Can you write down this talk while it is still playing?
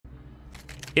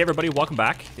Hey everybody, welcome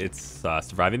back. It's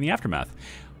Surviving the Aftermath.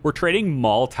 We're trading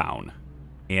Mall Town,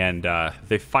 and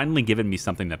they've finally given me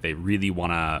something that they really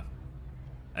want to...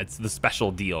 It's the special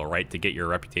deal, right, to get your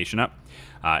reputation up.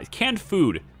 Canned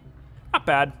food, not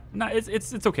bad. No,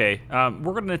 it's okay.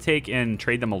 We're going to take and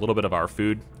trade them a little bit of our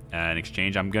food in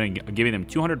exchange. I'm giving them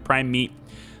 200 prime meat,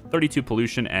 32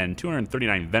 pollution, and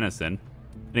 239 venison.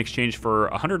 In exchange for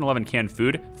 111 canned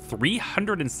food,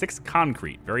 306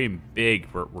 concrete. Very big.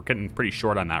 We're getting pretty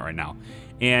short on that right now.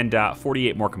 And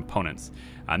 48 more components.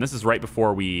 And this is right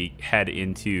before we head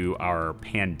into our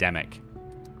pandemic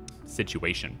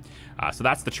situation. So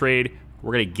that's the trade.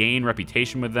 We're going to gain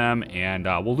reputation with them, and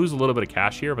we'll lose a little bit of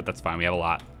cash here, but that's fine. We have a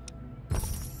lot.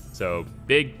 So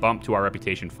big bump to our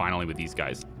reputation finally with these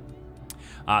guys.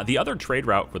 The other trade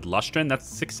route with Lustrin, that's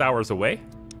 6 hours away.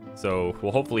 So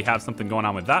we'll hopefully have something going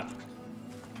on with that.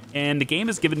 And the game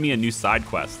has given me a new side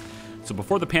quest. So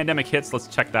before the pandemic hits, let's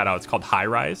check that out. It's called High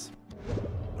Rise.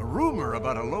 A rumor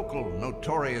about a local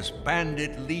notorious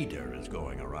bandit leader is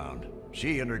going around.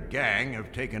 She and her gang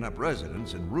have taken up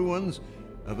residence in ruins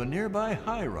of a nearby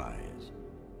high-rise.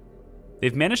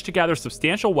 They've managed to gather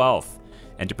substantial wealth,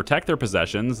 and to protect their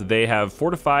possessions, they have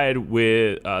fortified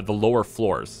with the lower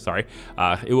floors. Sorry.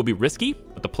 It will be risky,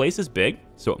 but the place is big,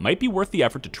 so it might be worth the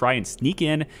effort to try and sneak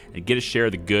in and get a share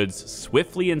of the goods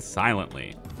swiftly and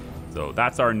silently. So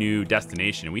that's our new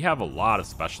destination. We have a lot of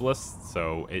specialists,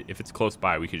 so if it's close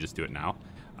by, we could just do it now.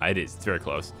 It is. It's very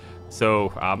close. So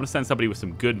I'm going to send somebody with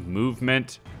some good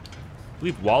movement. I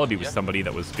believe Wallaby was somebody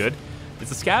that was good. It's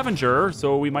a scavenger,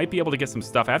 so we might be able to get some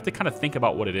stuff. I have to kind of think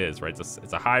about what it is, right?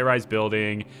 It's a high-rise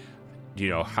building. You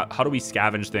know, how do we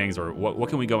scavenge things, or what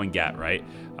can we go and get, right?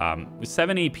 With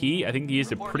 7 AP, I think he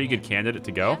is a pretty good candidate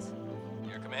to go.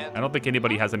 I don't think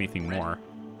anybody has anything more.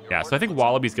 Yeah, so I think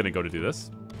Wallaby's going to go to do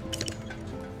this.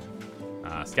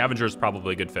 Scavenger is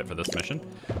probably a good fit for this mission.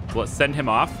 So let's send him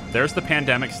off. There's the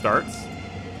pandemic starts.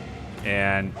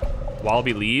 And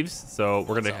Wallaby leaves, so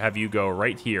we're going to have you go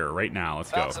right here, right now.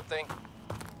 Let's go.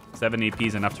 7 AP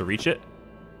is enough to reach it.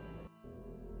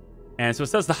 And so it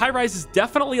says the high-rise is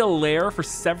definitely a lair for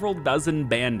several dozen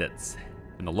bandits.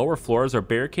 And the lower floors are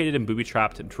barricaded and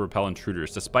booby-trapped to repel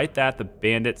intruders. Despite that, the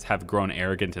bandits have grown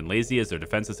arrogant and lazy as their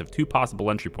defenses have 2 possible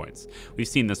entry points. We've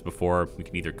seen this before. We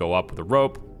can either go up with a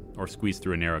rope or squeeze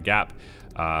through a narrow gap.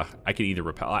 I can either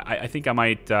repel. I think I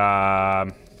might...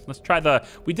 let's try the...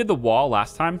 We did the wall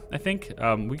last time, I think.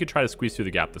 We could try to squeeze through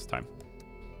the gap this time.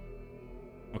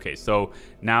 Okay, so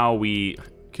now we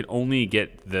can only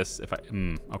get this if I...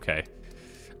 okay.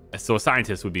 So a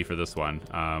scientist would be for this one.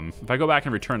 If I go back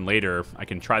and return later, I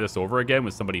can try this over again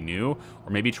with somebody new, or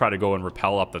maybe try to go and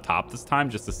rappel up the top this time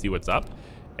just to see what's up.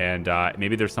 And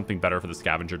maybe there's something better for the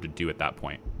scavenger to do at that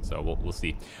point. So we'll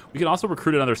see. We can also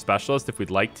recruit another specialist if we'd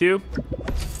like to.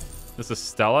 This is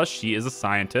Stella. She is a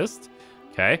scientist.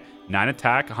 Okay. 9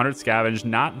 attack, 100 scavenge.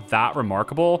 Not that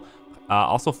remarkable.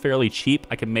 Also fairly cheap.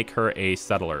 I can make her a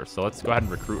settler. So let's go ahead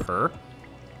and recruit her.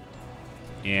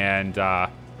 And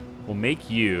we'll make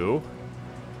you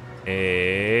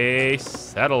a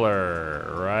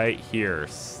settler right here,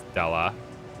 Stella.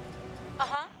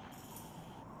 Uh-huh.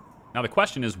 Now the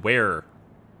question is where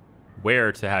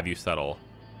to have you settle.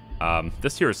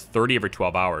 This here is 30 every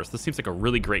 12 hours. This seems like a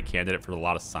really great candidate for a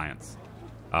lot of science.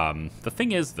 The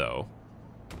thing is, though,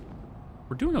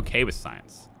 we're doing okay with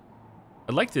science.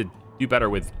 I'd like to do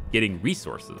better with getting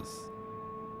resources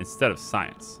instead of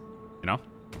science, you know?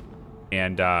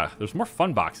 And there's more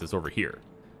fun boxes over here.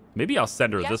 Maybe I'll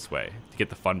send her this way to get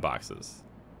the fun boxes.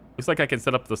 Looks like I can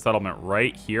set up the settlement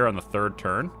right here on the 3rd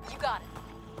turn. You got it.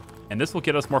 And this will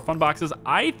get us more fun boxes.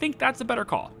 I think that's a better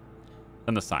call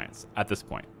than the science at this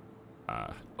point.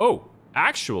 Oh,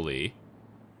 actually,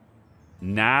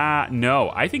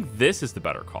 no. I think this is the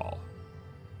better call.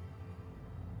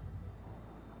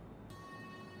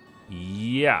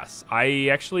 Yes, I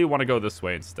actually want to go this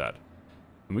way instead.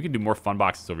 And we can do more fun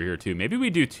boxes over here too. Maybe we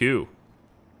do 2.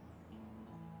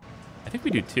 I think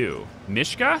we do 2.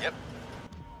 Mishka? Yep.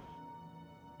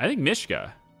 I think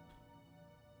Mishka.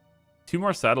 2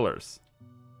 more settlers.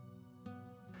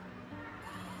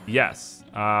 Yes.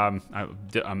 I'm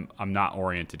not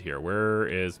oriented here. Where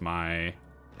is my...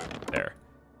 There.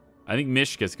 I think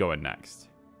Mishka's going next.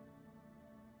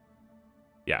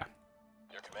 Yeah.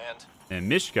 Your command. And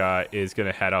Mishka is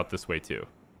going to head out this way too.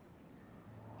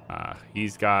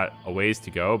 He's got a ways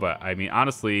to go, but I mean,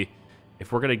 honestly,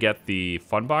 if we're going to get the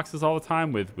fun boxes all the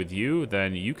time with you,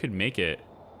 then you could make it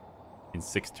in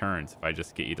 6 turns if I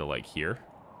just get you to like here.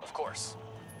 Of course.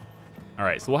 All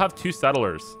right, so we'll have 2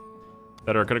 settlers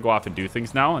that are going to go off and do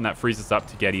things now, and that frees us up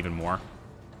to get even more.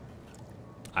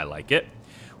 I like it.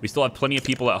 We still have plenty of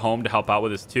people at home to help out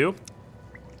with this too.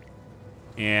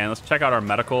 And let's check out our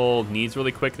medical needs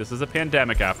really quick. This is a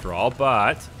pandemic after all,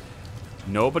 but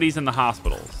nobody's in the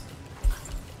hospitals.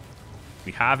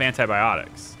 We have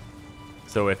antibiotics.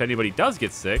 So if anybody does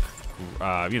get sick,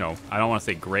 you know, I don't want to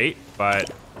say great,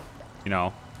 but, you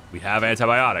know, we have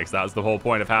antibiotics. That was the whole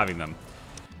point of having them.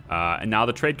 And now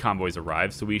the trade convoys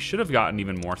arrived, so we should have gotten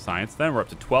even more science then. We're up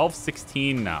to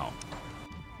 1216 now.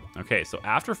 Okay, so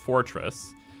after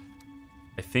Fortress,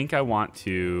 I think I want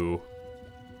to...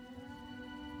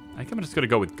 I think I'm just going to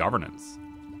go with governance.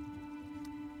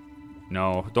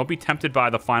 No, don't be tempted by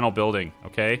the final building,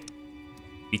 okay?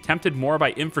 Be tempted more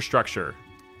by infrastructure.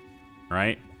 All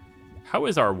right? How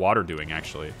is our water doing,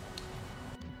 actually?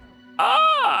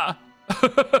 Ah!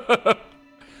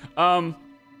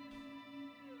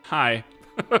 Hi.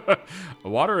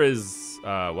 Water is,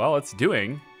 well, it's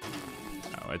doing.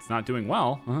 No, it's not doing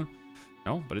well.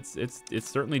 No, but it's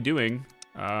certainly doing.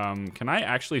 Can I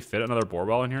actually fit another bore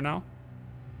well in here now?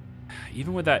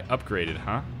 Even with that upgraded,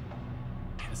 huh?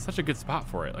 Man, it's such a good spot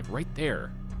for it, like right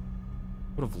there.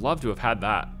 Would have loved to have had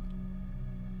that.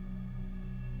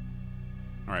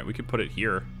 All right, we could put it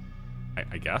here,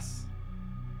 I guess.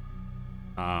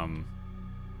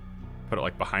 Put it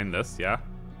like behind this, yeah.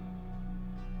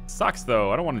 Sucks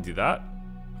though, I don't want to do that.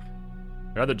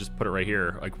 I'd rather just put it right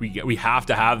here. Like we have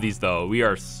to have these though. We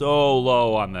are so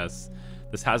low on this.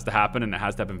 This has to happen, and it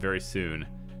has to happen very soon.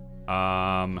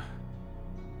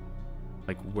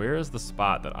 Like, where is the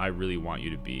spot that I really want you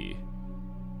to be?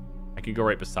 I could go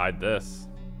right beside this.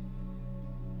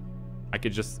 I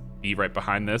could just be right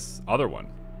behind this other one.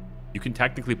 You can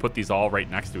technically put these all right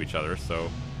next to each other, so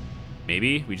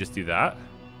maybe we just do that.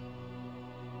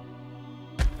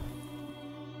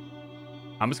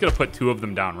 I'm just gonna put 2 of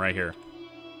them down right here.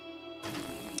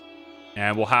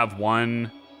 And we'll have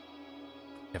one.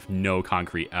 We have no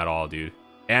concrete at all, dude.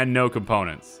 And no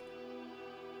components.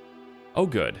 Oh,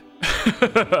 good.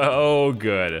 Oh,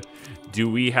 good.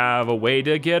 Do we have a way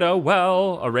to get a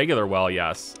well? A regular well,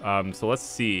 yes. So let's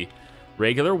see.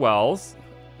 Regular wells.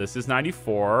 This is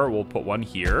 94. We'll put one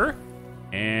here.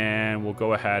 And we'll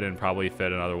go ahead and probably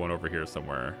fit another one over here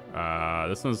somewhere.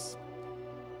 This one's...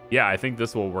 Yeah, I think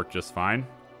this will work just fine.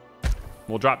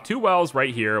 We'll drop 2 wells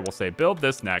right here. We'll say, build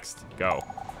this next. Go.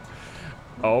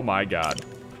 Oh my god.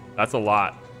 That's a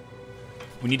lot.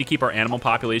 We need to keep our animal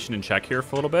population in check here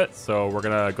for a little bit. So we're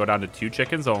going to go down to 2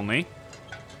 chickens only.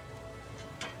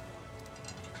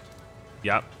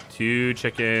 Yep. 2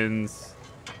 chickens.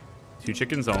 2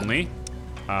 chickens only.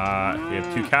 We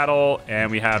have 2 cattle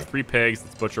and we have 3 pigs.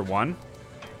 Let's butcher 1.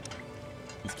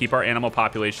 Let's keep our animal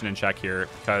population in check here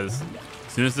because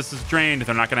as soon as this is drained,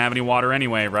 they're not going to have any water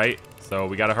anyway, right? So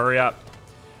we got to hurry up.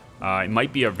 It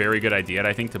might be a very good idea,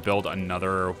 I think, to build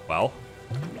another well.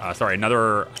 Sorry,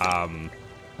 another... I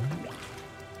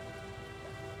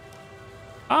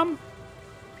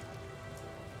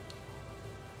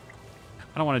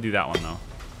don't want to do that one, though.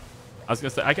 I was going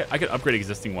to say, I could upgrade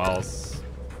existing wells,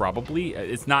 probably.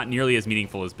 It's not nearly as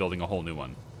meaningful as building a whole new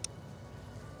one.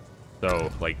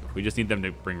 So, like, we just need them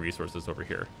to bring resources over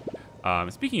here.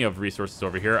 Speaking of resources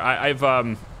over here,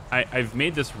 I've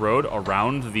made this road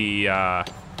around the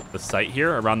site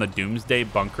here, around the Doomsday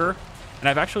Bunker. And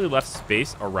I've actually left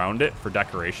space around it for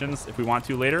decorations if we want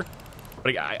to later.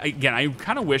 But again, I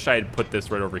kind of wish I had put this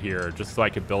right over here just so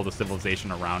I could build a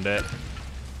civilization around it.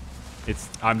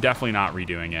 I'm definitely not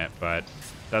redoing it, but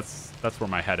that's where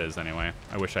my head is anyway.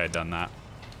 I wish I had done that.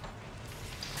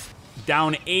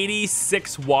 Down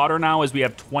 86 water now as we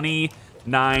have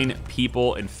 29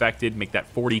 people infected. Make that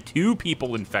 42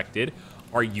 people infected.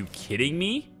 Are you kidding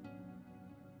me?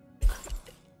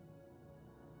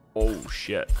 Oh,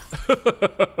 shit.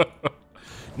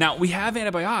 Now, we have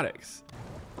antibiotics,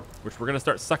 which we're going to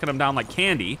start sucking them down like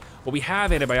candy. But we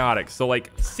have antibiotics. So,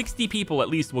 like, 60 people at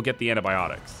least will get the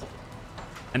antibiotics.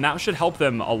 And that should help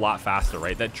them a lot faster,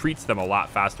 right? That treats them a lot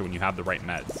faster when you have the right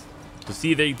meds. So,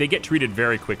 see, they get treated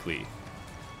very quickly.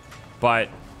 But,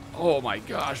 oh my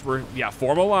gosh,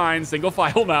 form a line, single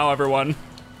file now, everyone.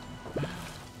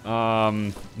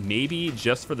 Maybe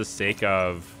just for the sake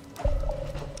of...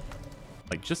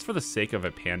 Like, just for the sake of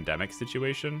a pandemic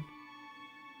situation.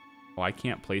 Oh, I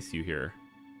can't place you here.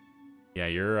 Yeah,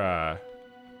 you're,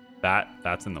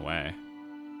 that's in the way.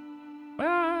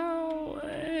 Well,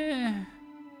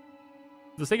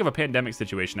 for the sake of a pandemic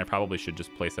situation, I probably should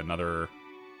just place another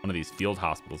one of these field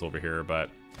hospitals over here, but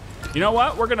you know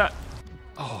what? We're gonna...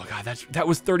 Oh, God, that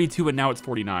was 32, and now it's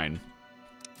 49.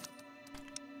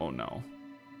 Oh, no.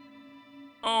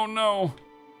 Oh, no.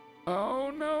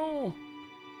 Oh, no.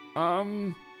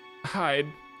 Hide.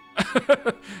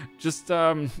 Just,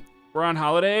 We're on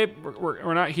holiday.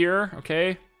 We're not here.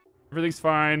 Okay. Everything's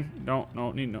fine. No,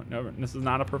 this is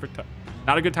not a perfect time.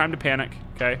 Not a good time to panic.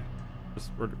 Okay.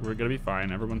 We're going to be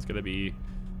fine. Everyone's going to be...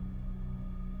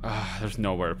 there's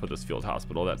nowhere to put this field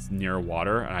hospital that's near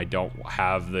water, and I don't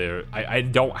have I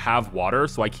don't have water,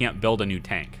 so I can't build a new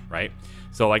tank, right?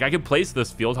 So like I could place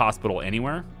this field hospital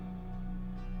anywhere,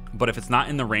 but if it's not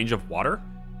in the range of water,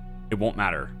 it won't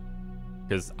matter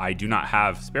because I do not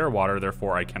have spare water.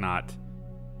 Therefore, I cannot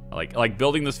like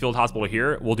building this field hospital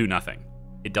here will do nothing.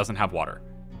 It doesn't have water,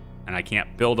 and I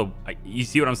can't build you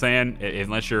see what I'm saying?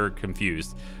 Unless you're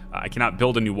confused. I cannot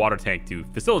build a new water tank to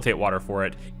facilitate water for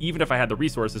it, even if I had the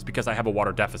resources, because I have a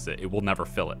water deficit. It will never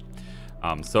fill it.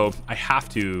 So I have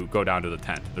to go down to the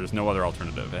tent. There's no other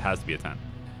alternative. It has to be a tent.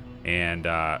 And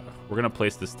we're going to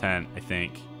place this tent, I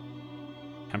think,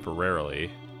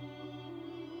 temporarily.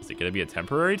 Is it going to be a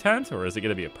temporary tent, or is it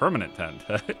going to be a permanent tent?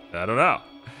 I don't know.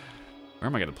 Where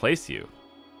am I going to place you?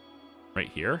 Right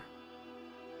here?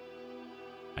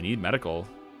 I need medical.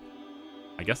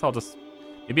 I guess I'll just...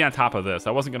 Maybe on top of this.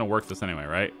 I wasn't going to work this anyway,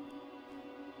 right?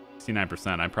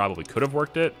 69%. I probably could have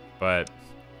worked it, but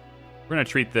we're going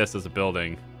to treat this as a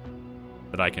building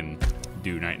that I can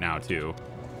do right now, too.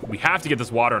 We have to get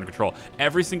this water under control.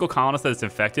 Every single colonist that is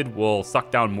infected will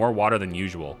suck down more water than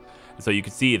usual. And so you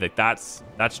can see that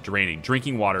that's draining.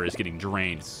 Drinking water is getting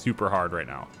drained super hard right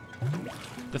now.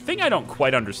 The thing I don't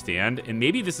quite understand, and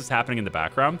maybe this is happening in the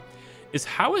background, is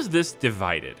how is this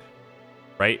divided,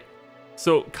 right?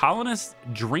 So colonists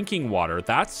drinking water,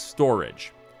 that's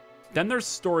storage. Then there's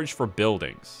storage for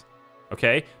buildings,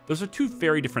 okay? Those are two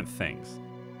very different things.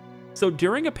 So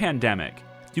during a pandemic,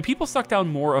 do people suck down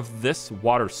more of this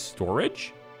water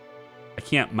storage? I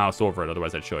can't mouse over it,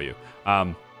 otherwise I'd show you.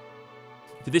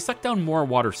 Do they suck down more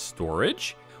water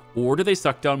storage? Or do they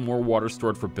suck down more water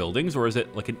stored for buildings? Or is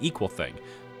it like an equal thing?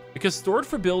 Because stored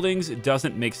for buildings, it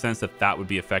doesn't make sense that that would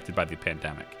be affected by the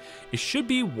pandemic. It should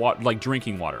be like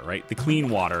drinking water, right? The clean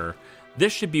water.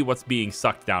 This should be what's being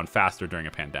sucked down faster during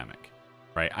a pandemic,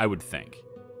 right? I would think.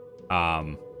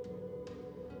 But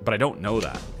I don't know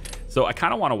that. So I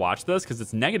kind of want to watch this because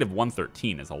it's negative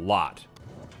 113 is a lot,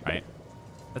 right?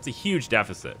 That's a huge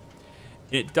deficit.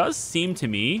 It does seem to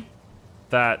me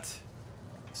that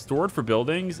stored for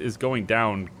buildings is going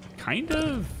down kind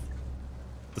of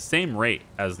the same rate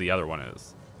as the other one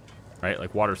is, right?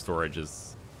 Like water storage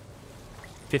is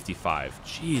 55.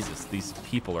 Jesus, these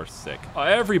people are sick. Oh,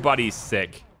 everybody's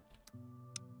sick.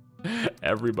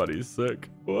 Everybody's sick.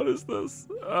 What is this?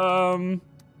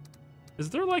 Is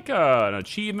there like an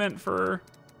achievement for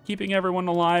keeping everyone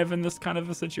alive in this kind of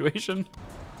a situation?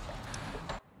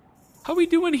 How we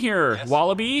doing here, yes.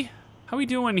 Wallaby? How we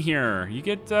doing here? You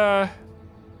get, Settler,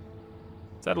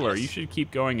 yes. You should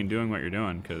keep going and doing what you're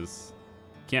doing, because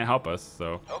you can't help us,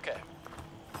 so. Okay.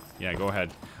 Yeah, go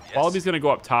ahead. Yes. Wallaby's gonna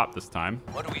go up top this time.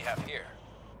 What do we have here?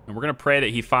 And we're gonna pray that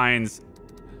he finds...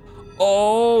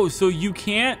 Oh, so you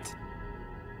can't...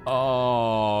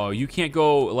 Oh, you can't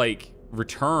go, like,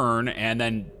 return and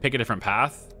then pick a different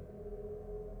path?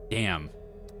 Damn.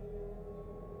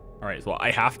 All right, so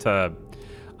I have to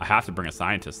bring a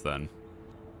scientist then.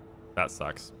 That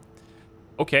sucks.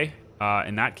 Okay,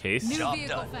 in that case,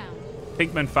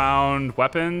 Pinkman found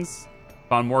weapons,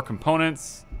 found more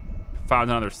components,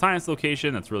 found another science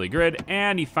location. That's really good,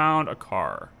 and he found a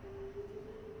car.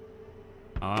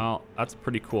 Well, that's a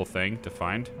pretty cool thing to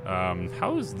find.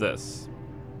 How is this?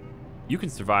 You can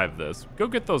survive this. Go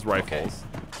get those rifles.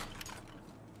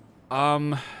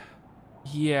 Okay.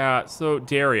 Yeah, so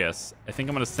Darius, I think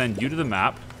I'm gonna send you to the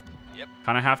map. Yep.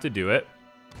 Kind of have to do it.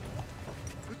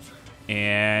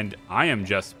 And I am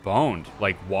just boned.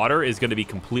 Like, water is gonna be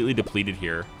completely depleted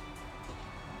here.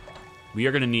 We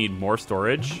are gonna need more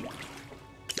storage.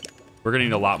 We're gonna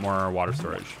need a lot more water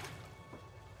storage.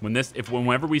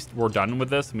 Whenever we're done with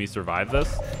this and we survive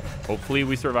this, hopefully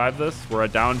we survive this. We're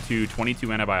down to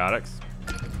 22 antibiotics.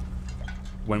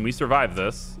 When we survive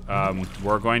this,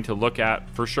 we're going to look at,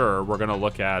 for sure, we're gonna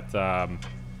look at,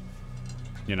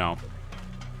 you know,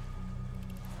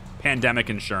 pandemic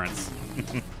insurance.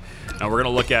 Now we're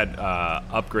gonna look at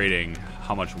upgrading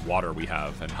how much water we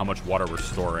have and how much water we're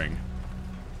storing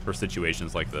for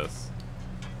situations like this.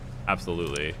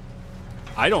 Absolutely.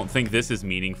 I don't think this is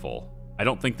meaningful. I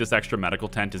don't think this extra medical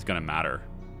tent is gonna matter.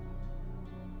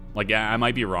 Like, yeah, I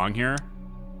might be wrong here.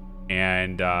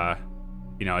 And,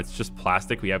 you know, it's just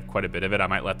plastic. We have quite a bit of it. I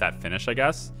might let that finish, I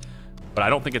guess. But I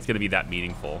don't think it's gonna be that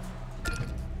meaningful.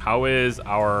 How is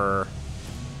our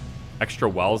extra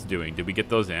wells doing? Did we get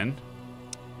those in?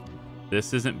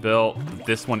 This isn't built.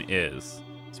 This one is.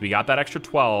 So we got that extra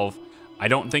 12. I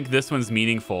don't think this one's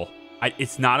meaningful.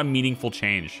 It's not a meaningful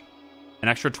change. An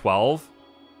extra 12?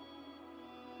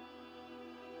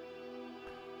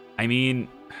 I mean,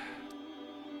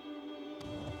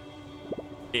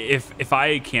 if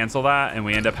I cancel that and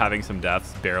we end up having some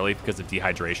deaths barely because of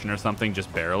dehydration or something,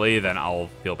 just barely, then I'll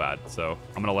feel bad. So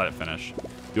I'm gonna let it finish.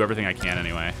 Do everything I can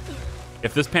anyway.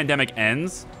 If this pandemic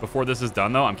ends before this is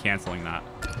done, though, I'm canceling that.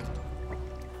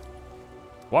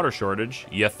 Water shortage,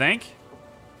 you think?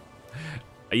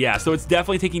 Yeah, so it's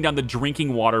definitely taking down the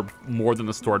drinking water more than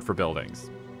the stored for buildings.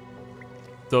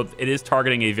 So it is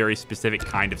targeting a very specific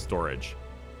kind of storage.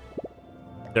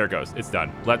 There it goes. It's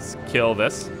done. Let's kill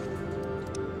this.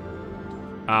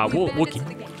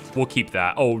 We'll keep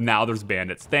that. Oh, now there's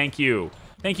bandits. Thank you.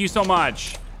 Thank you so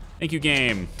much. Thank you,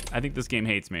 game. I think this game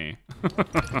hates me.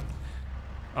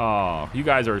 Oh, you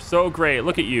guys are so great.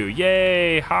 Look at you.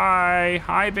 Yay. Hi.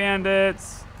 Hi,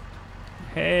 bandits.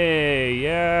 Hey.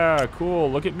 Yeah.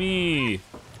 Cool. Look at me.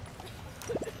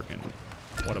 Freaking,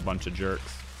 what a bunch of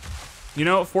jerks. You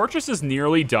know, Fortress is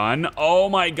nearly done. Oh,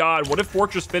 my God. What if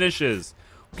Fortress finishes?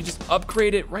 We can just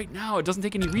upgrade it right now. It doesn't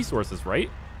take any resources, right?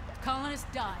 Colonists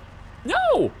died.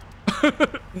 No!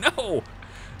 No!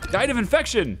 Died of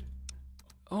infection.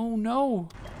 Oh, no.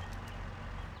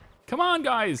 Come on,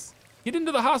 guys. Get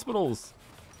into the hospitals.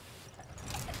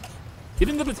 Get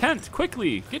into the tent,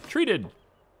 quickly. Get treated.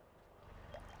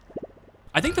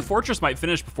 I think the fortress might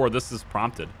finish before this is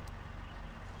prompted.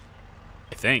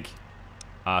 I think.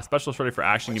 Specialist ready for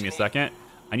action. Give me a second.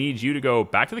 I need you to go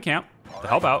back to the camp to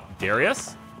help out.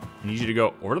 Darius, I need you to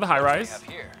go over to the high-rise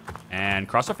and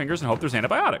cross our fingers and hope there's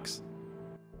antibiotics.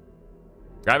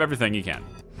 Grab everything you can.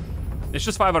 It's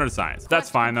just 500 science. That's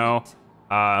fine, though.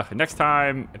 Next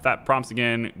time, if that prompts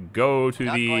again, go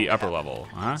to the upper level.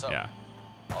 Yeah.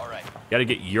 All right. Got to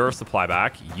get your supply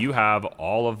back. You have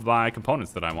all of my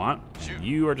components that I want.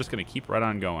 You are just going to keep right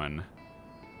on going.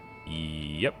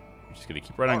 Yep. I'm just going to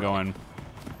keep right on going.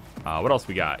 What else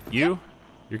we got? You're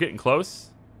getting close.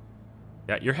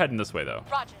 Yeah, you're heading this way, though.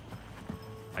 Roger.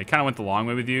 I kind of went the long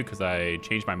way with you because I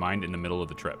changed my mind in the middle of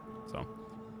the trip. So.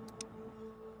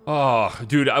 Oh,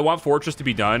 dude, I want Fortress to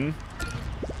be done.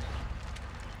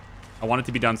 I want it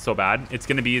to be done so bad. It's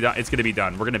gonna be done. It's gonna be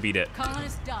done. We're gonna beat it.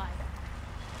 Colonists died.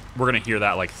 We're gonna hear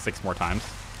that like 6 more times.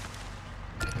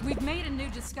 We've made a new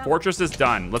discovery. Fortress is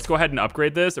done. Let's go ahead and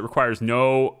upgrade this. It requires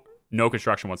no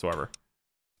construction whatsoever.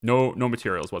 No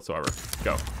materials whatsoever.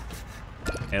 Go.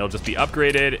 And it'll just be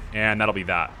upgraded, and that'll be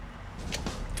that.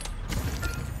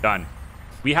 Done.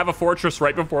 We have a fortress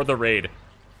right before the raid.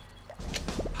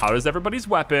 How does everybody's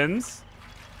weapons?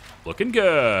 Looking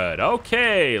good.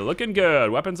 Okay, looking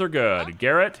good. Weapons are good.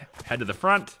 Garrett, head to the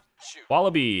front.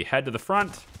 Wallaby, head to the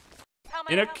front.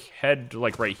 Inuk, head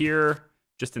like right here,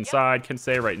 just inside.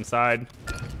 Kensei, right inside.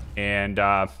 And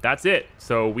that's it.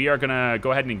 So we are gonna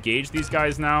go ahead and engage these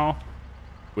guys now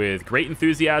with great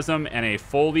enthusiasm and a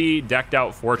fully decked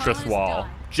out fortress wall.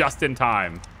 Just in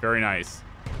time. Very nice.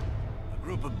 A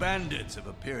group of bandits have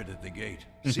appeared at the gate,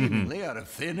 seemingly out of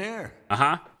thin air.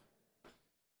 Uh-huh.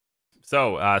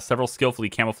 So, several skillfully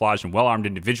camouflaged and well-armed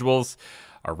individuals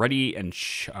are ready and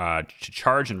to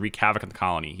charge and wreak havoc on the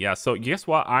colony. Yeah, so guess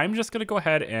what? I'm just going to go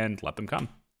ahead and let them come.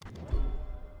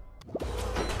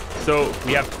 So,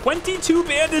 we have 22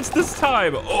 bandits this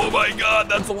time. Oh my god,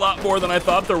 that's a lot more than I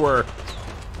thought there were.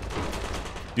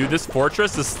 Dude, this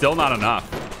fortress is still not enough.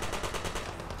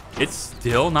 It's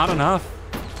still not enough.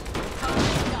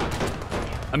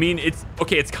 I mean, it's...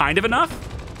 Okay, it's kind of enough.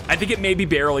 I think it may be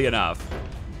barely enough.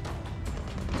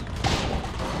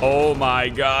 Oh my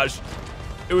gosh.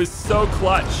 It was so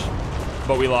clutch,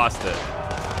 but we lost it.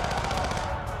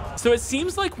 So it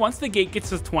seems like once the gate gets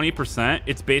to 20%,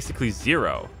 it's basically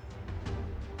 0.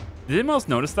 Did anyone else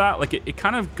notice that? Like it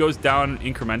kind of goes down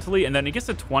incrementally, and then it gets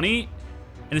to 20,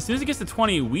 and as soon as it gets to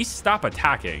 20, we stop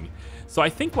attacking. So I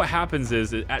think what happens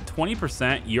is at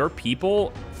 20%, your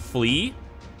people flee.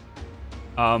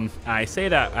 I say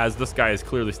that as this guy is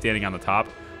clearly standing on the top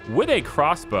with a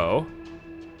crossbow,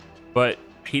 but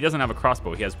he doesn't have a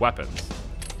crossbow, he has weapons.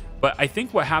 But I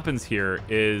think what happens here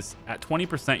is at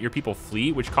 20%, your people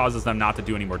flee, which causes them not to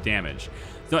do any more damage.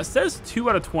 So it says 2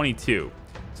 out of 22.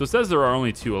 So it says there are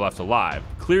only 2 left alive.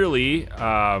 Clearly,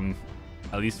 at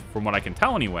least from what I can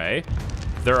tell anyway,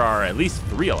 there are at least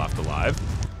 3 left alive.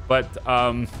 But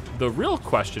the real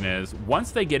question is, once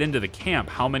they get into the camp,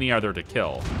 how many are there to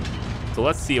kill? So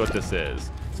let's see what this is.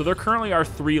 So there currently are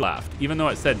 3 left. Even though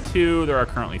it said 2, there are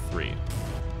currently 3.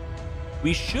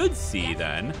 We should see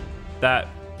then that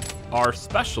our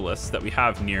specialists that we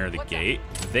have near the gate,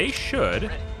 they should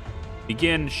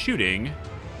begin shooting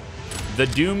the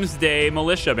Doomsday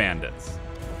Militia Bandits.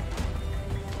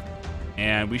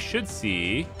 And we should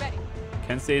see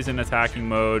Kensei's in attacking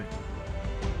mode.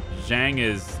 Zhang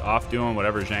is off doing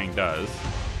whatever Zhang does.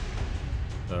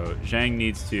 So Zhang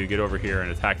needs to get over here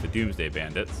and attack the Doomsday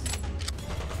Bandits.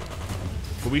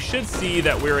 But we should see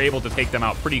that we're able to take them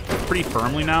out pretty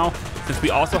firmly now, since we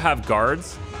also have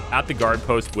guards at the guard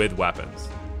post with weapons.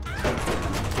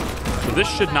 So this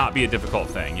should not be a difficult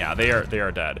thing. Yeah, they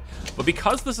are dead. But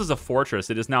because this is a fortress,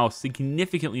 it is now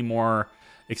significantly more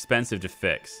expensive to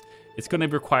fix. It's going to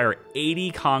require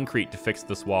 80 concrete to fix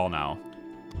this wall now,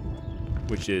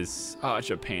 which is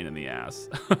such a pain in the ass.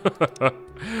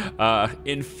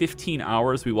 In 15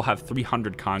 hours, we will have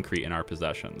 300 concrete in our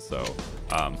possession. So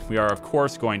we are, of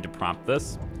course, going to prompt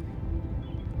this.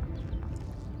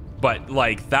 But,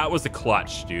 like, that was a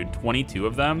clutch, dude. 22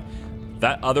 of them.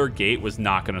 That other gate was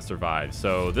not going to survive.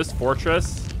 So this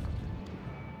fortress,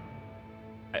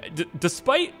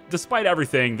 despite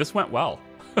everything, this went well.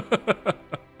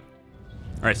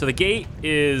 All right, so the gate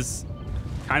is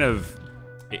kind of,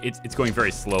 it's going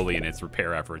very slowly in its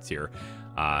repair efforts here.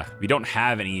 We don't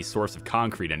have any source of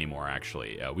concrete anymore,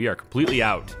 actually. We are completely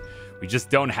out. We just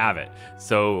don't have it.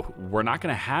 So we're not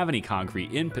going to have any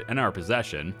concrete in our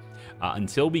possession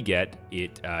until we get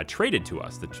it traded to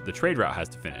us. The trade route has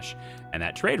to finish. And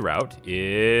that trade route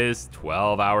is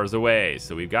 12 hours away.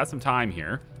 So we've got some time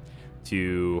here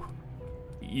to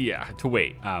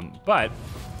wait. But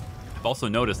I've also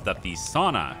noticed that the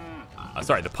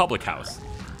the public house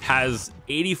has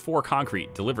 84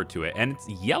 concrete delivered to it, and it's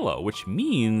yellow, which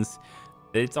means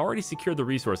that it's already secured the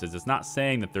resources. It's not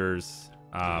saying that there's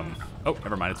oh,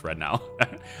 never mind, it's red now. I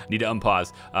need to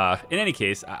unpause. In any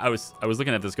case, I was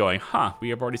looking at this going, huh, we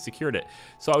have already secured it.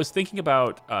 So I was thinking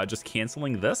about just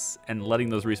canceling this and letting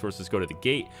those resources go to the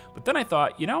gate. But then I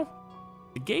thought, you know,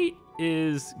 the gate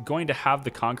is going to have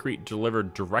the concrete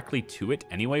delivered directly to it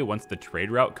anyway once the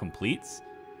trade route completes.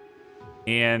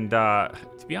 And to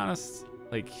be honest,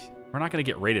 like, we're not going to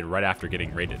get raided right after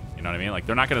getting raided. You know what I mean? Like,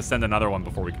 they're not going to send another one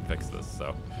before we can fix this.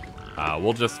 So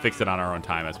we'll just fix it on our own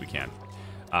time as we can.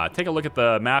 Take a look at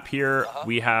the map here.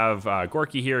 We have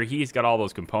Gorky here. He's got all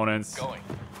those components.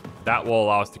 That will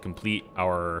allow us to complete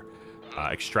our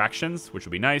extractions, which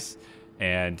will be nice.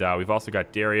 And we've also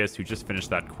got Darius, who just finished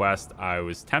that quest. I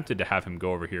was tempted to have him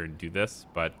go over here and do this,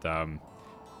 but I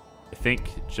think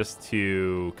just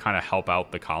to kind of help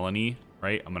out the colony,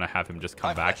 right? I'm going to have him just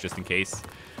come back just in case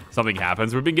something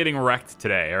happens. We've been getting wrecked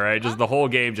today, all right? Just the whole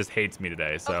game just hates me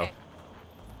today, so.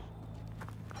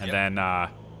 Okay. And then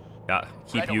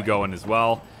keep you going as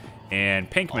well. And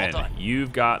Pinkman,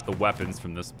 you've got the weapons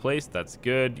from this place. That's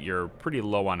good. You're pretty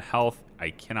low on health.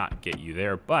 I cannot get you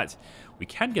there, but we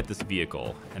can get this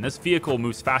vehicle. And this vehicle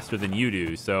moves faster than you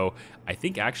do. So I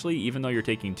think actually, even though you're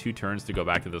taking 2 turns to go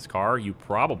back to this car, you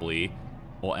probably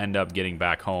will end up getting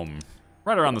back home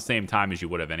right around the same time as you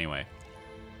would have anyway.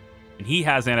 And he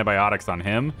has antibiotics on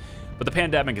him, but the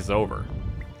pandemic is over.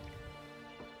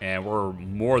 And we're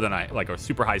more than like a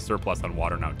super high surplus on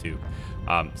water now too.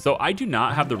 So I do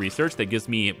not have the research that gives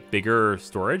me bigger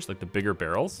storage, like the bigger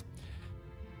barrels.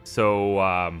 So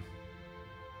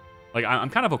like I'm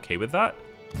kind of okay with that.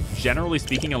 Generally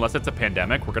speaking, unless it's a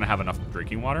pandemic, we're gonna have enough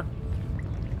drinking water.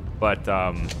 But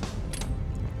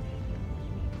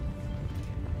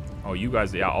oh, you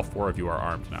guys, yeah, all 4 of you are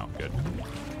armed now. Good.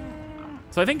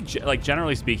 So I think, like,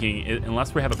 generally speaking,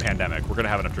 unless we have a pandemic, we're going to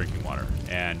have enough drinking water.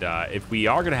 And if we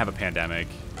are going to have a pandemic,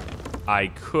 I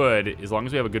could, as long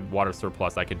as we have a good water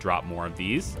surplus, I could drop more of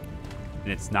these.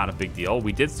 And it's not a big deal.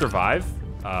 We did survive.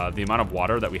 The amount of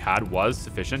water that we had was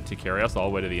sufficient to carry us all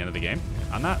the way to the end of the game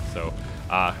on that. So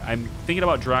I'm thinking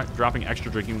about dropping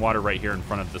extra drinking water right here in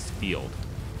front of this field.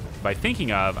 By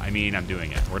thinking of, I mean I'm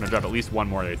doing it. We're going to drop at least 1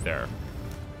 more right there.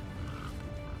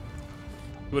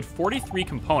 With 43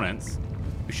 components,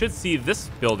 we should see this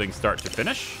building start to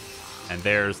finish. And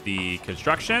there's the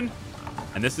construction.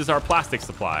 And this is our plastic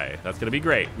supply. That's going to be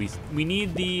great. We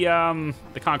need the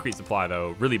concrete supply,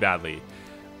 though, really badly.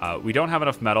 We don't have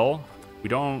enough metal.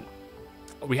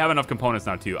 We have enough components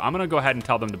now, too. I'm going to go ahead and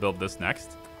tell them to build this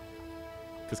next,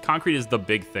 because concrete is the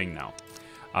big thing now.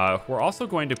 We're also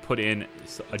going to put in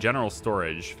a general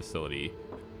storage facility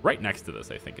right next to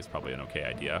this, I think, is probably an okay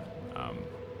idea.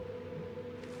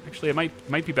 Actually, it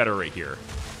might be better right here.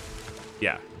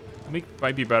 Yeah, it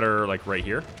might be better like right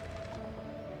here.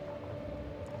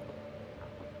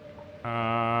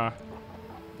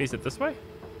 Face it this way?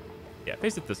 Yeah,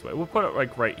 face it this way. We'll put it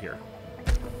like right here.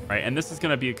 Right, and this is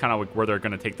going to be kind of like where they're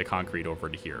going to take the concrete over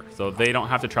to here. So they don't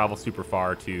have to travel super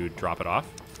far to drop it off.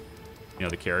 You know,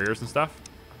 the carriers and stuff.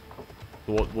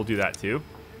 So we'll do that too.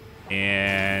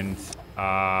 And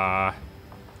yeah,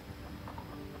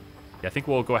 I think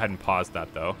we'll go ahead and pause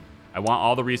that though. I want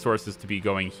all the resources to be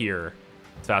going here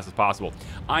as fast as possible.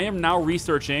 I am now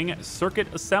researching circuit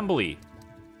assembly.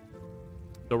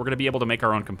 So we're going to be able to make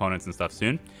our own components and stuff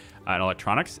soon in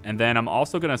electronics. And then I'm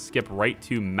also going to skip right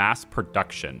to mass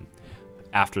production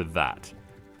after that.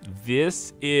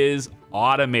 This is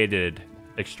automated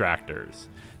extractors.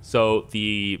 So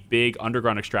the big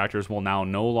underground extractors will now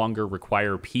no longer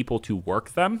require people to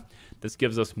work them. This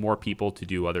gives us more people to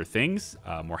do other things,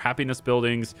 more happiness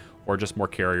buildings, or just more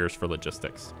carriers for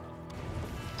logistics.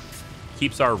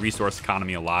 Keeps our resource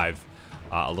economy alive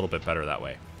a little bit better that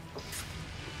way.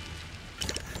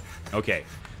 Okay,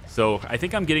 so I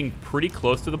think I'm getting pretty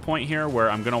close to the point here where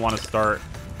I'm going to want to start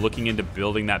looking into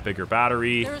building that bigger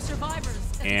battery. There are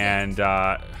survivors. And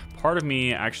part of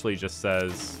me actually just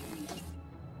says,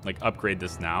 like, upgrade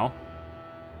this now.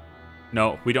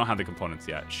 No, we don't have the components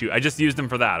yet. Shoot, I just used them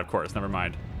for that, of course. Never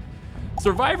mind.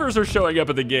 Survivors are showing up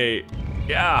at the gate.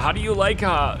 Yeah, how do you like,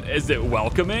 is it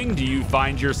welcoming? Do you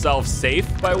find yourself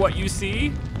safe by what you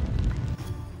see?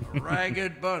 A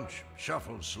ragged bunch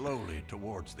shuffles slowly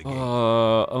towards the gate.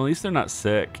 At least they're not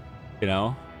sick, you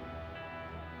know?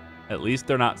 At least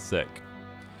they're not sick.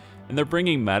 And they're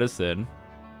bringing medicine.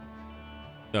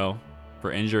 So,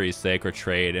 for injury's sake or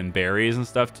trade, and berries and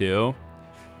stuff too.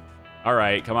 All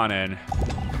right, come on in.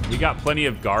 We got plenty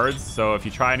of guards, so if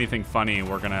you try anything funny,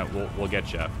 we'll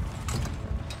get you.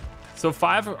 So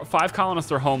five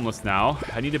colonists are homeless now.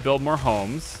 I need to build more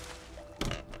homes.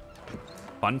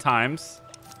 Fun times.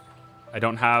 I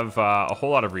don't have a whole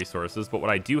lot of resources, but what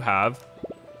I do have,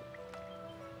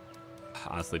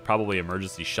 honestly, probably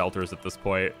emergency shelters at this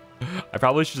point. I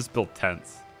probably should just build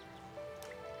tents.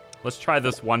 Let's try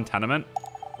this one tenement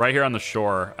right here on the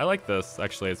shore. I like this,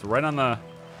 actually. It's right on the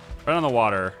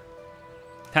water.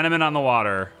 Tenement on the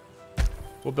water.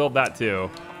 We'll build that too.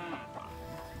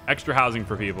 Extra housing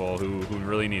for people who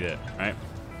really need it, right?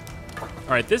 All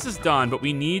right, this is done, but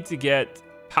we need to get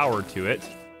power to it.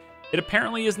 It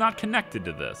apparently is not connected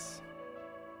to this.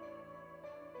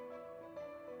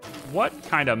 What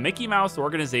kind of Mickey Mouse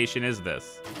organization is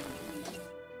this?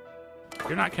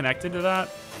 You're not connected to that?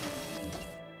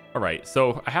 All right,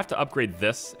 so I have to upgrade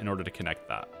this in order to connect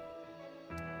that.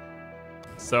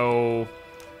 So,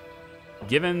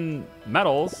 given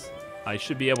metals, I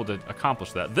should be able to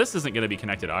accomplish that. This isn't going to be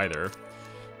connected either.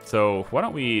 So why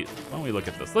don't we look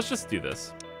at this? Let's just do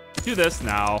this. Do this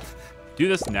now. Do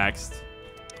this next.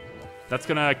 That's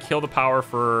going to kill the power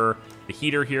for the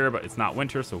heater here, but it's not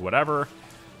winter, so whatever.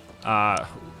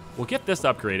 We'll get this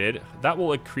upgraded. That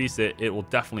will increase it. It will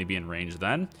definitely be in range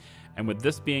then. And with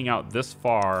this being out this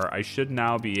far, I should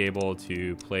now be able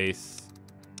to place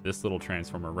this little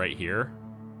transformer right here.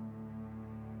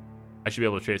 I should be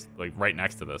able to trace like right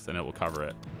next to this and it will cover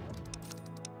it.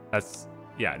 That's,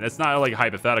 yeah, that's not like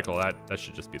hypothetical. That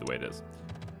should just be the way it is.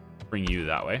 Bring you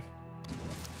that way.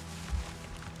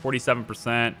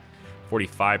 47%,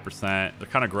 45%. They're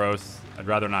kind of gross. I'd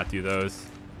rather not do those.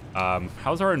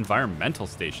 How's our environmental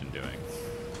station doing?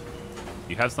 Do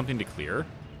you have something to clear?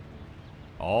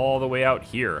 All the way out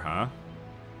here, huh?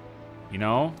 You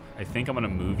know, I think I'm going to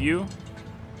move you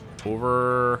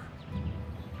over.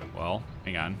 Well,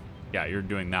 hang on. Yeah, you're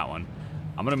doing that one.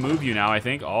 I'm going to move you now, I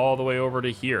think, all the way over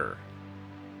to here.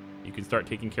 You can start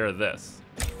taking care of this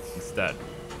instead.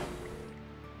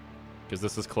 Because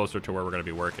this is closer to where we're going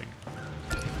to be working.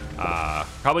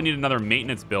 Probably need another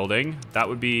maintenance building. That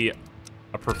would be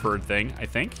a preferred thing, I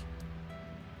think.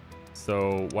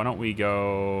 So why don't we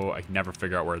go... I can never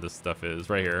figure out where this stuff is.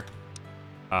 Right here.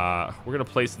 We're going to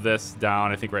place this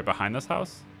down, I think, right behind this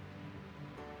house.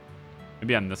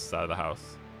 Maybe on this side of the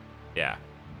house. Yeah.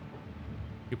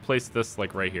 You place this,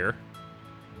 like, right here.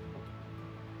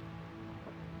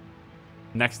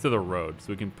 Next to the road. So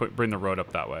we can bring the road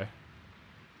up that way.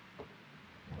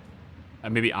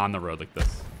 And maybe on the road like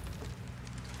this.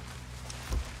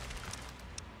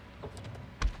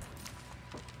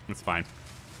 That's fine.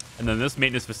 And then this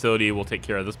maintenance facility will take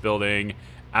care of this building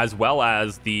as well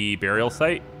as the burial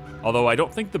site. Although I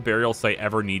don't think the burial site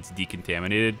ever needs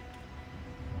decontaminated.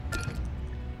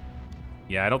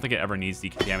 Yeah, I don't think it ever needs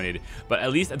decontaminated. But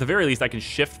at least, at the very least, I can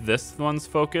shift this one's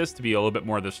focus to be a little bit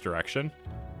more this direction.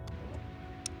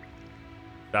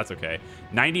 That's okay.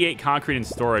 98 concrete and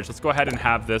storage. Let's go ahead and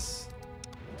have this...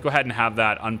 Go ahead and have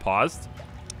that unpaused.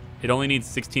 It only needs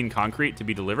 16 concrete to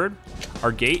be delivered.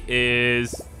 Our gate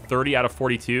is 30 out of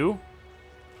 42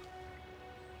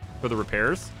 for the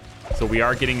repairs. So we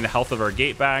are getting the health of our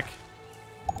gate back.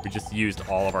 We just used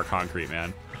all of our concrete,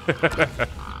 man.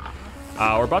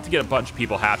 We're about to get a bunch of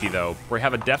people happy, though. We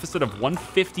have a deficit of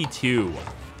 152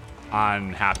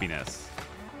 on happiness.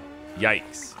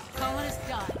 Yikes. Colonist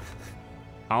died.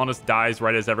 Colonist dies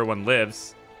right as everyone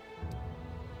lives.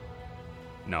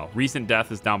 No. Recent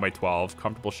death is down by 12.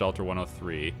 Comfortable shelter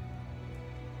 103.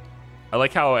 I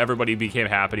like how everybody became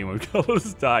happy when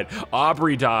colonists died.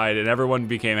 Aubrey died and everyone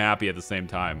became happy at the same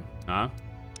time. Huh?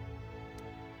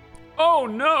 Oh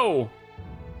no!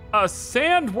 A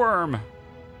sandworm!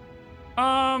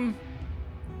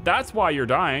 That's why you're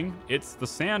dying. It's the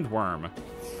sandworm.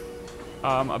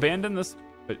 Abandon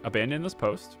this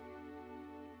post.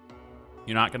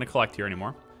 You're not gonna collect here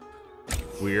anymore.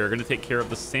 We're gonna take care of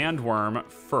the sandworm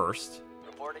first.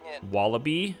 Reporting in.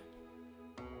 Wallaby.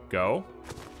 Go.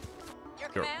 Your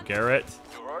command? Garrett.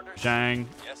 Your orders. Zhang.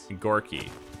 Yes. And Gorky.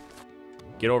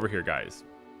 Get over here, guys.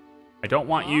 I don't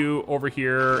want you over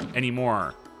here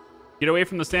anymore. Get away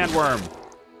from the sandworm.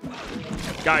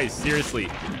 Guys, seriously.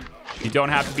 You don't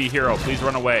have to be a hero. Please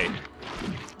run away.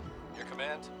 Your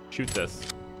command. Shoot this.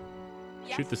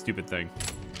 Yes. Shoot the stupid thing.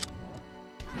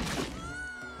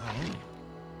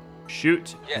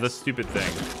 Shoot the stupid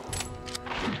thing.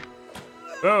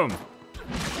 Boom.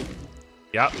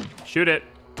 Yep. Shoot it.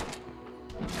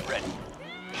 Ready.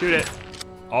 Shoot it.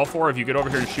 All four of you get over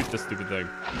here and shoot this stupid thing.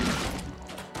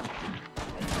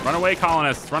 Run away,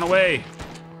 colonists. Run away.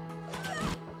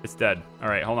 It's dead. All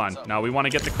right, hold on. Now we want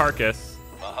to get the carcass.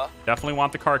 Definitely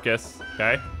want the carcass.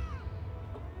 Okay.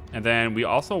 And then we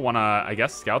also want to, I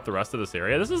guess, scout the rest of this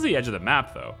area. This is the edge of the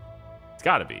map, though. It's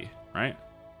got to be, right?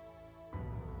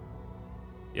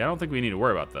 Yeah, I don't think we need to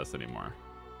worry about this anymore.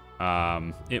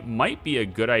 It might be a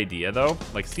good idea, though.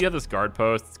 Like, see how this guard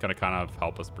post, it's going to kind of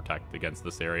help us protect against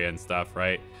this area and stuff,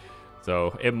 right?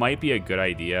 So it might be a good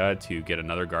idea to get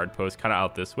another guard post kind of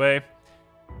out this way.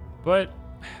 But,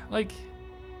 like,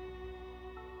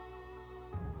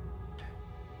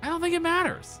 I don't think it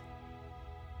matters.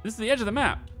 This is the edge of the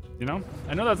map, you know?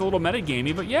 I know that's a little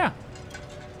metagamey, but yeah.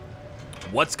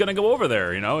 What's going to go over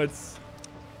there, you know? It's...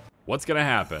 What's going to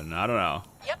happen? I don't know.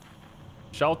 Yep.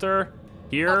 Shelter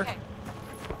here. Okay.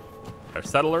 Or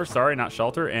settler, sorry, not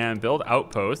shelter. And build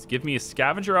outpost. Give me a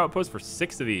scavenger outpost for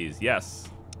 6 of these. Yes.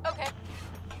 Okay.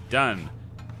 Done.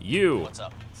 You. What's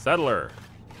up? Settler.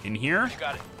 In here. You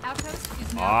got it. Outpost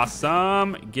is now.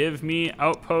 Awesome. Give me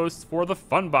outposts for the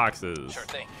fun boxes. Sure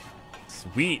thing.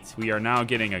 Sweet. We are now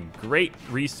getting a great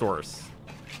resource.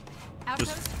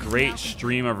 Outpost Just is great now-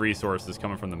 stream of resources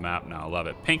coming from the map now. Love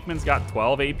it. Pinkman's got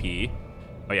 12 AP.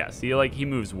 Oh yeah, see, like, he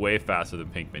moves way faster than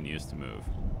Pinkman used to move.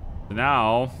 So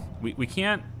now, we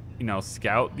can't, you know,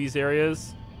 scout these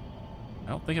areas. I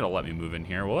don't think it'll let me move in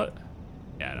here, will it?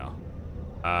 Yeah,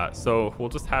 no. So we'll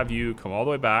just have you come all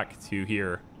the way back to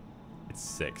here. It's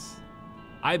 6.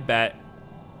 I bet,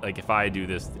 like, if I do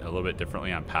this a little bit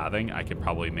differently on pathing, I could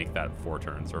probably make that 4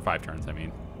 turns, or 5 turns, I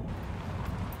mean.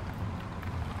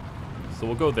 So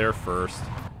we'll go there first,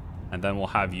 and then we'll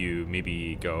have you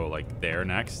maybe go, like, there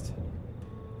next.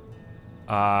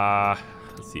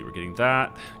 Let's see, we're getting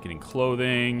that. Getting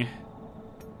clothing.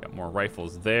 Got more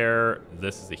rifles there.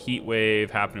 This is a heat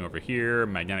wave happening over here.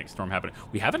 Magnetic storm happening.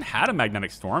 We haven't had a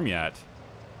magnetic storm yet.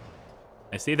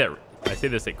 I say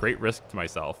this at great risk to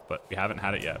myself, but we haven't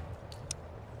had it yet.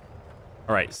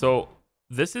 All right, so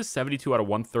this is 72 out of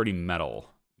 130 metal.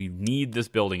 We need this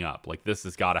building up. Like, this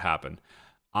has got to happen.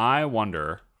 I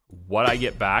wonder what I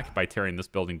get back by tearing this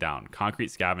building down.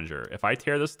 Concrete scavenger. If I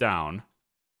tear this down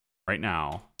right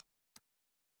now,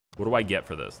 what do I get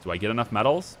for this? Do I get enough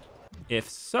metals? If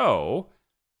so,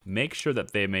 make sure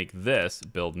that they make this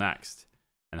build next.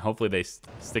 And hopefully they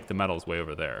stick the metals way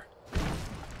over there.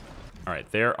 All right,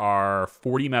 there are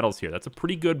 40 metals here. That's a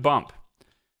pretty good bump.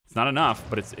 It's not enough,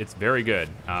 but it's very good.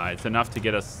 It's enough to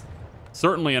get us,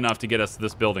 certainly enough to get us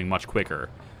this building much quicker.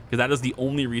 Because that is the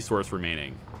only resource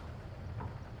remaining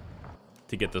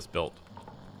to get this built.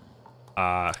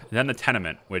 Then the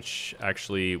tenement, which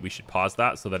actually we should pause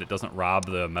that so that it doesn't rob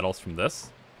the metals from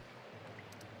this.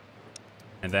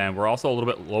 And then we're also a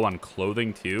little bit low on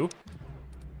clothing too.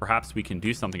 Perhaps we can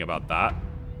do something about that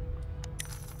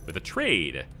with a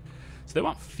trade. So they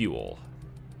want fuel.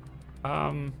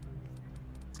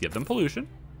 Let's give them pollution.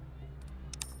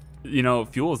 You know,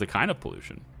 fuel is a kind of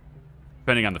pollution,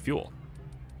 depending on the fuel.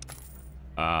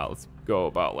 Let's go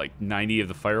about like 90 of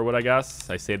the firewood, I guess.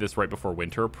 I say this right before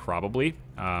winter, probably.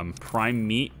 Prime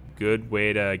meat, good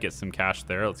way to get some cash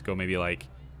there. Let's go maybe like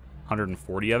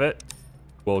 140 of it.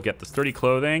 We'll get the sturdy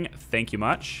clothing, thank you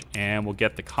much. And we'll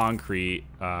get the concrete,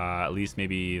 at least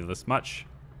maybe this much.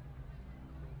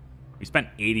 We spent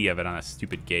 80 of it on a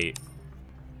stupid gate.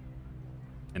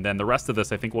 And then the rest of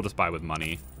this, I think we'll just buy with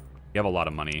money. We have a lot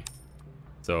of money.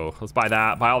 So let's buy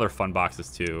that. Buy all their fun boxes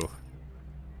too.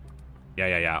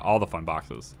 Yeah. All the fun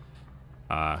boxes.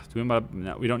 No,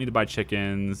 we don't need to buy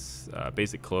chickens.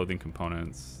 Basic clothing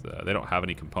components. They don't have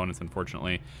any components,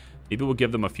 unfortunately. Maybe we'll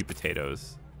give them a few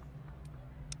potatoes.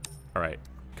 All right.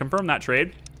 Confirm that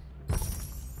trade.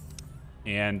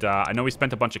 And I know we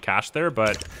spent a bunch of cash there,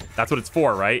 but that's what it's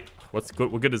for, right? What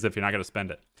good is if you're not going to spend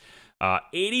it?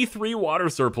 83 water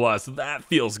surplus. That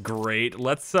feels great.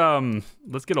 Let's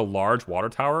get a large water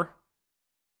tower.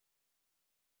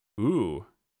 Ooh.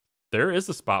 There is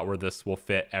a spot where this will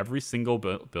fit every single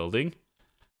building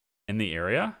in the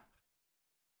area.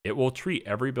 It will treat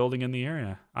every building in the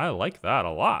area. I like that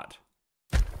a lot.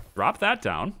 Drop that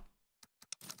down.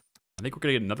 I think we're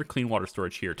gonna get another clean water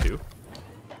storage here too.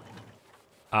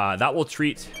 That will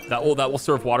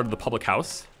serve water to the public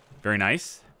house. Very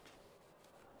nice.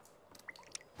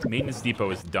 Maintenance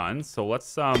depot is done. So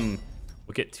let's we'll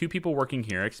get 2 people working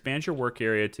here. Expand your work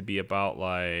area to be about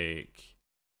like,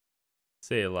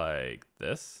 say like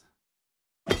this.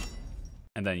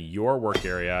 And then your work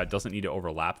area doesn't need to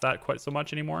overlap that quite so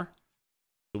much anymore.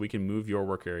 So we can move your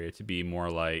work area to be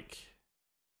more like,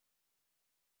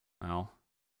 well,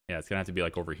 yeah, it's gonna have to be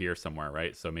like over here somewhere,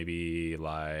 right? So maybe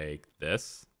like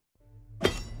this.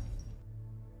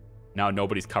 Now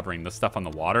nobody's covering the stuff on the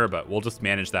water, but we'll just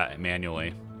manage that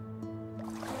manually.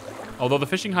 Although the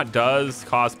fishing hut does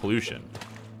cause pollution.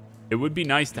 It would be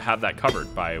nice to have that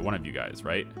covered by one of you guys,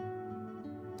 right?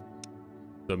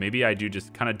 So maybe I do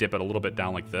just kind of dip it a little bit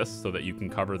down like this so that you can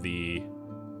cover the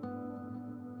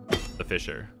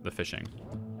fishing.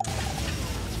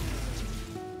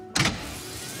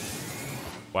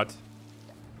 What?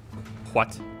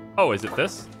 Oh, is it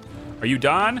this? Are you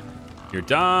done? You're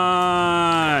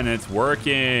done. It's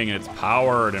working and it's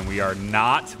powered and we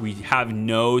have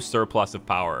no surplus of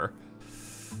power.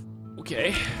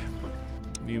 Okay.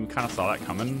 I mean, we kind of saw that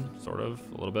coming, sort of,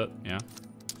 a little bit, yeah.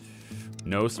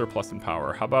 No surplus in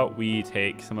power. How about we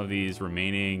take some of these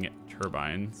remaining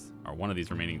turbines, or one of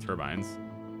these remaining turbines.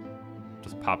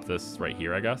 Just pop this right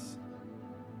here, I guess.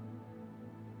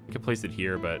 We could place it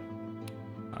here, but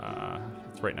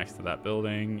it's right next to that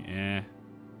building.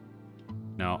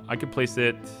 No, I could place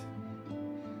it.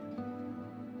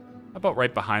 How about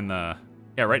right behind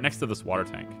right next to this water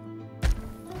tank.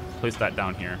 Place that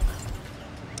down here.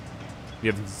 We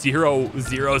have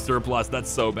zero surplus. That's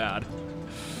so bad.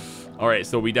 All right,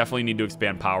 so we definitely need to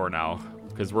expand power now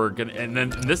because we're gonna, and then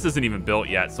this isn't even built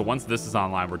yet. So once this is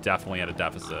online, we're definitely at a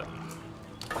deficit.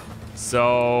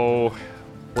 So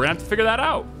we're gonna have to figure that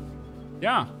out.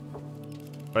 Yeah,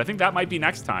 but I think that might be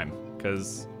next time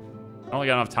because I only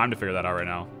got enough time to figure that out right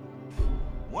now.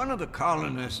 One of the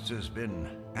colonists has been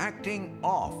acting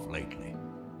off lately.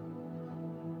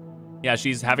 Yeah,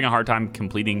 she's having a hard time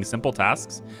completing simple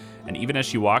tasks, and even as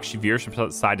she walks, she veers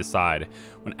from side to side.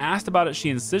 When asked about it,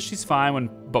 she insists she's fine,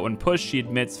 but when pushed, she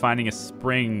admits finding a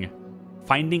spring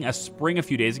a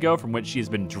few days ago from which she has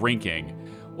been drinking.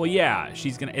 Well, yeah,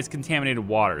 it's contaminated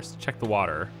water, so check the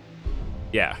water.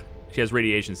 Yeah, she has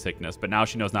radiation sickness, but now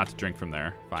she knows not to drink from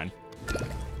there. Fine.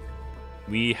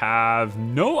 We have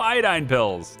no iodine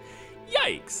pills.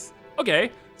 Yikes.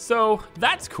 Okay, so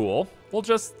that's cool. We'll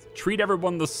just treat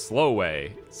everyone the slow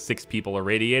way. 6 people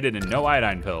irradiated and no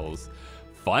iodine pills.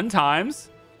 Fun times.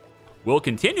 We'll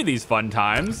continue these fun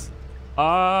times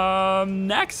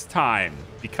next time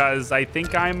because I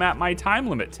think I'm at my time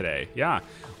limit today. Yeah,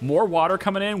 more water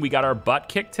coming in. We got our butt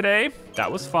kicked today.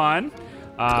 That was fun.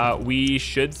 We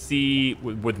should see,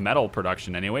 with metal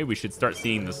production anyway, we should start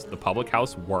seeing the public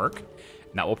house work.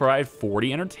 And that will provide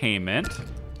 40 entertainment,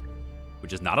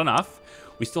 which is not enough.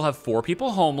 We still have 4 people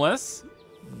homeless,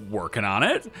 working on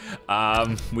it.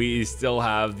 We still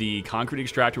have the concrete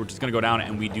extractor, which is gonna go down,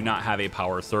 and we do not have a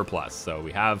power surplus. So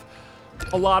we have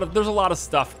there's a lot of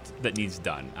stuff that needs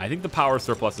done. I think the power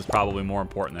surplus is probably more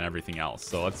important than everything else.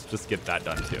 So let's just get that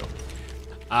done too.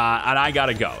 And I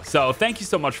gotta go. So thank you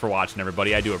so much for watching,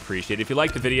 everybody. I do appreciate it. If you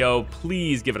liked the video,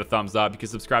 please give it a thumbs up. You can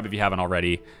subscribe if you haven't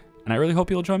already. And I really hope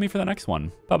you'll join me for the next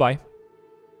one. Bye-bye.